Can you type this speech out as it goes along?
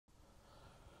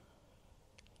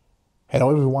Hello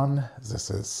everyone, this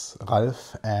is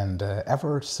Ralf, and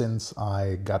ever since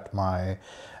I got my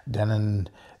Denon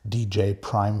DJ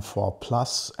Prime 4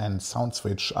 Plus and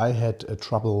SoundSwitch, I had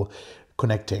trouble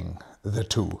connecting the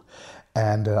two.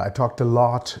 And I talked a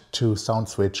lot to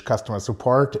SoundSwitch customer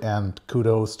support, and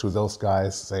kudos to those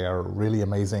guys. They are really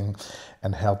amazing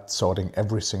and helped sorting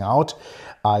everything out.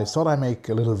 I thought I'd make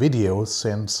a little video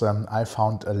since I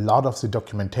found a lot of the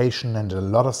documentation and a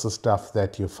lot of the stuff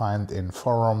that you find in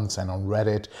forums and on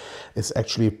Reddit is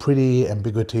actually pretty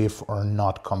ambiguous or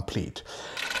not complete.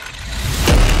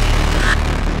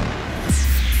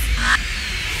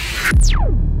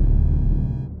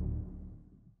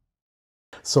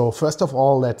 So first of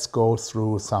all, let's go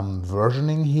through some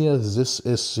versioning here. This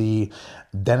is the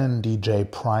Denon DJ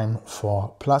Prime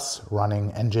 4 Plus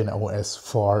running Engine OS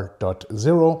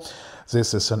 4.0.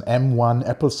 This is an M1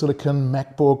 Apple Silicon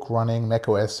MacBook running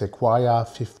macOS Sequoia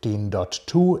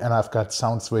 15.2, and I've got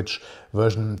SoundSwitch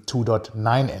version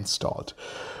 2.9 installed.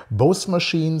 Both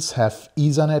machines have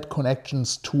Ethernet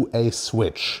connections to a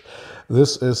switch.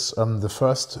 This is the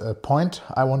first point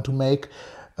I want to make.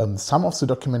 Some of the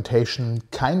documentation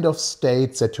kind of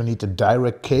states that you need a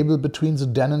direct cable between the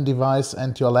Denon device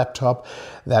and your laptop.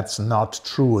 That's not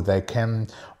true. They can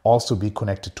also be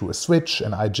connected to a switch,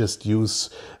 and I just use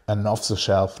an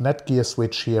off-the-shelf Netgear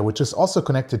switch here, which is also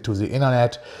connected to the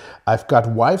internet. I've got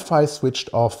Wi-Fi switched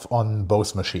off on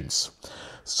both machines.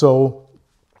 So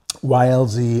while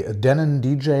the Denon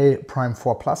DJ Prime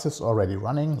 4 Plus is already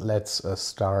running, let's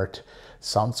start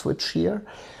SoundSwitch here.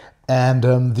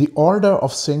 And the order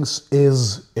of things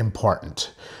is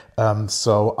important.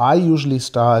 So I usually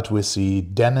start with the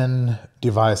Denon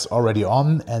device already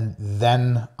on, and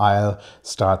then I'll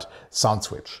start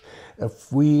SoundSwitch.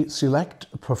 If we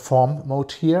select Perform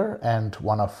mode here and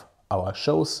one of our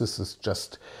shows, this is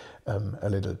just a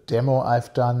little demo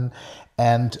I've done,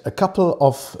 and a couple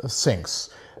of things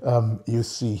you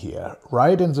see here.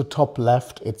 Right in the top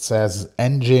left it says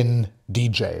Engine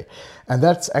DJ, and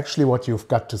that's actually what you've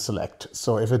got to select.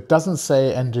 So if it doesn't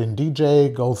say Engine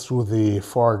DJ, go through the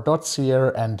 4 dots here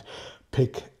and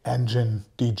pick Engine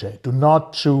DJ. Do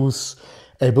not choose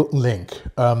Ableton Link.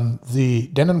 The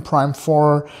Denon Prime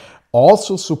 4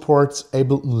 also supports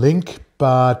Ableton Link,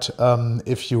 but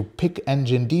if you pick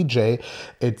Engine DJ,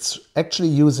 it's actually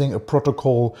using a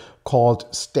protocol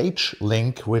called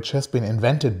StageLinQ, which has been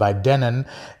invented by Denon,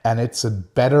 and it's a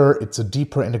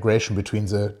deeper integration between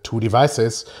the two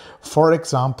devices. For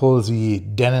example, the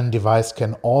Denon device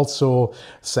can also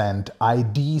send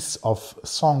IDs of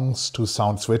songs to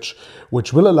SoundSwitch,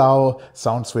 which will allow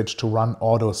SoundSwitch to run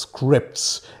auto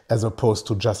scripts as opposed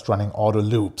to just running auto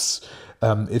loops.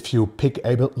 If you pick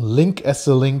Ableton Link as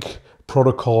the link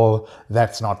protocol,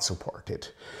 that's not supported.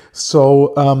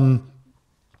 So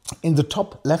in the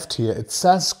top left here, it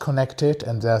says connected,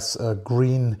 and there's a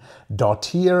green dot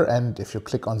here. And if you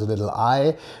click on the little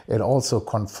eye, it also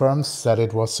confirms that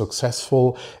it was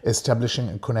successful establishing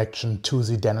a connection to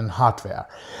the Denon hardware.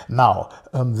 Now,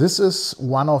 this is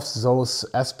one of those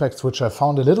aspects which I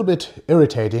found a little bit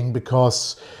irritating,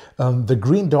 because the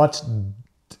green dot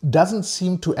doesn't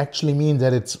seem to actually mean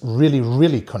that it's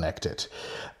really connected.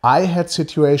 I had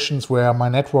situations where my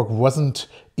network wasn't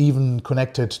even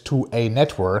connected to a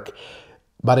network,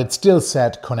 but it still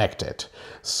said connected.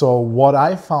 So what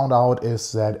I found out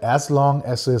is that as long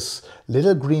as this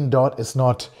little green dot is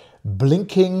not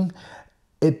blinking,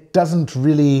 it doesn't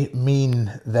really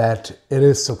mean that it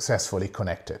is successfully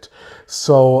connected.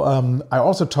 So I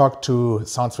also talked to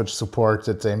SoundSwitch support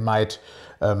that they might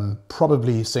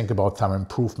probably think about some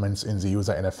improvements in the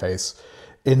user interface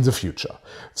in the future.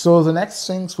 So the next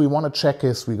things we want to check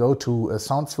is we go to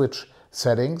SoundSwitch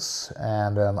settings,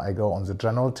 and I go on the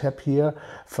general tab here.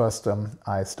 First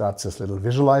I start this little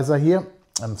visualizer here,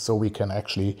 so we can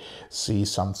actually see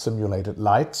some simulated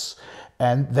lights.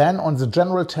 And then on the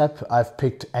general tab I've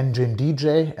picked Engine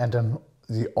DJ and then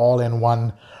the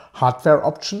all-in-one hardware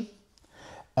option.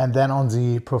 And then on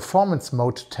the performance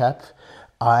mode tab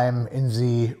I'm in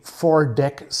the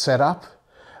 4-deck setup,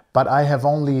 but I have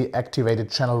only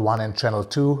activated channel 1 and channel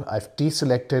 2. I've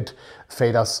deselected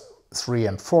faders 3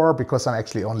 and 4 because I'm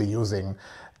actually only using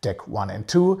deck 1 and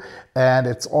 2. And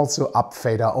it's also up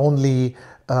fader only.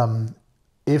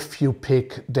 If you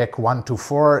pick deck 1 to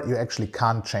 4, you actually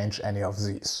can't change any of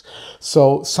these.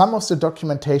 So some of the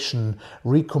documentation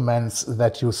recommends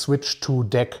that you switch to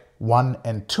deck 1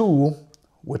 and 2,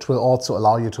 which will also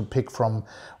allow you to pick from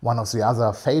one of the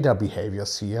other fader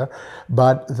behaviors here.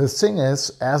 But the thing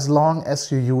is, as long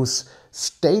as you use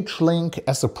StageLinQ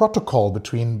as a protocol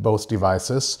between both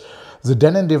devices, the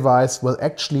Denon device will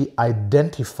actually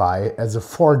identify as a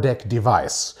 4-deck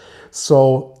device.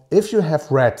 So if you have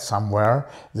read somewhere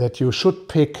that you should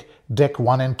pick deck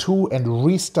 1 and 2 and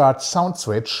restart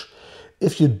SoundSwitch,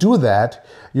 if you do that,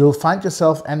 you'll find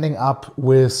yourself ending up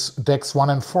with decks 1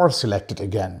 and 4 selected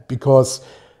again, because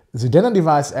the Denon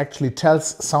device actually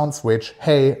tells SoundSwitch,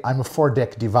 hey, I'm a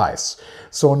 4-deck device.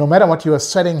 So no matter what you are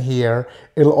setting here,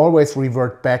 it'll always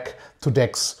revert back to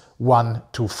decks 1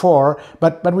 to 4,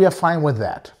 but we are fine with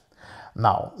that.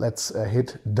 Now let's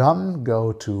hit done,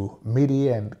 go to MIDI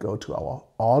and go to our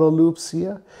auto loops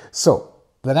here. So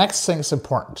the next thing is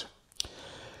important.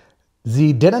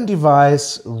 The Denon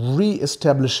device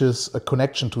re-establishes a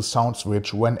connection to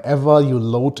SoundSwitch whenever you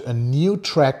load a new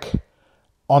track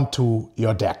onto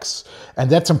your decks. And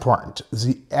that's important.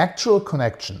 The actual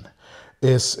connection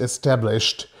is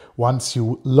established once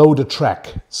you load a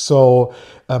track. So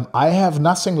I have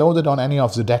nothing loaded on any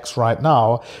of the decks right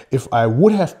now. If I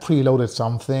would have preloaded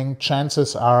something,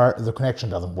 chances are the connection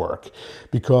doesn't work,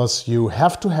 because you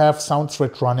have to have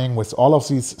SoundSwitch running with all of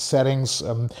these settings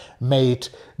made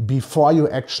before you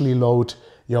actually load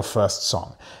your first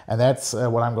song. And that's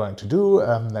what I'm going to do.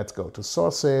 Let's go to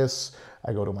sources.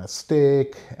 I go to my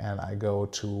stick and I go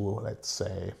to, let's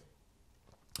say,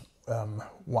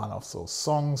 one of those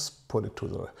songs, put it to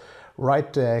the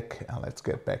right deck, and let's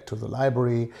get back to the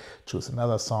library, choose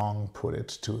another song, put it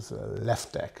to the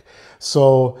left deck.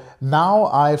 So now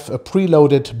I've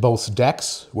preloaded both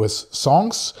decks with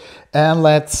songs, and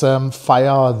let's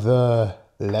fire the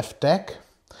left deck.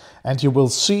 And you will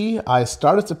see I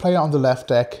started the player on the left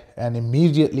deck, and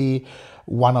immediately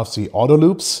one of the auto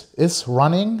loops is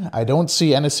running. I don't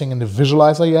see anything in the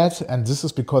visualizer yet, and this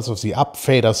is because of the up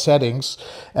fader settings.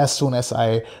 As soon as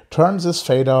I turn this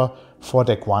fader for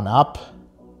deck 1 up,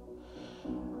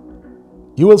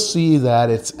 you will see that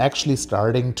it's actually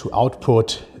starting to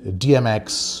output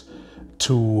DMX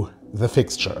to the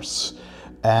fixtures.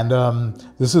 And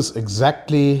this is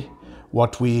exactly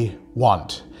what we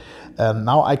want.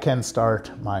 Now I can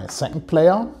start my second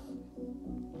player.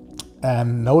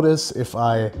 And notice if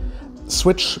I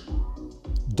switch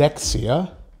decks here,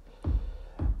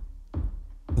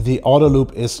 the auto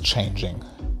loop is changing.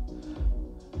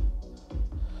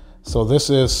 So this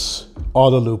is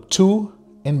auto loop 2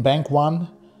 in bank 1,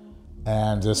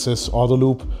 and this is auto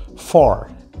loop 4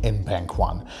 in bank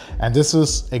 1. And this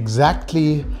is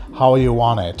exactly how you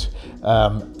want it.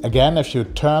 Again, if you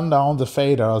turn down the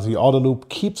fader, the auto loop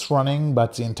keeps running,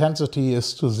 but the intensity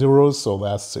is to 0, so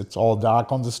it's all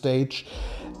dark on the stage.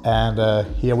 And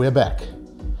here we're back.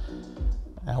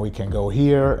 And we can go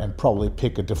here and probably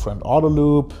pick a different auto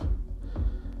loop.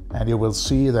 And you will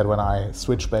see that when I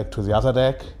switch back to the other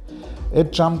deck,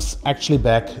 it jumps actually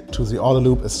back to the auto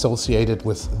loop associated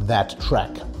with that track.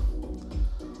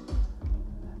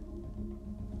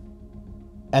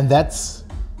 And that's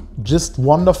just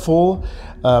wonderful.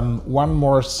 One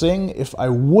more thing, if I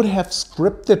would have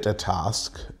scripted a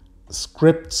task,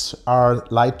 scripts are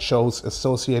light shows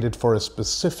associated for a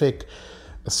specific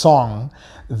song,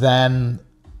 then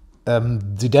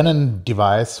the Denon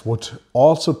device would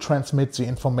also transmit the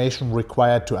information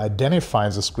required to identify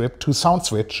the script to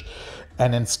SoundSwitch,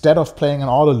 and instead of playing an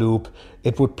auto loop,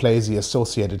 it would play the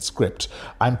associated script.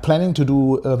 I'm planning to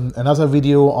do another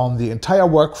video on the entire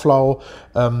workflow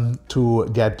to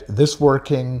get this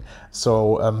working,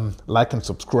 so like and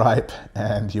subscribe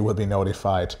and you will be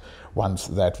notified once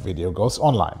that video goes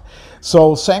online.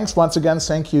 So thanks once again,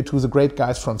 thank you to the great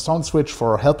guys from SoundSwitch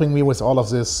for helping me with all of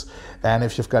this. And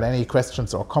if you've got any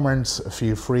questions or comments,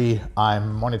 feel free.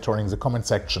 I'm monitoring the comment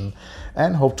section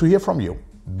and hope to hear from you.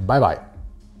 Bye bye.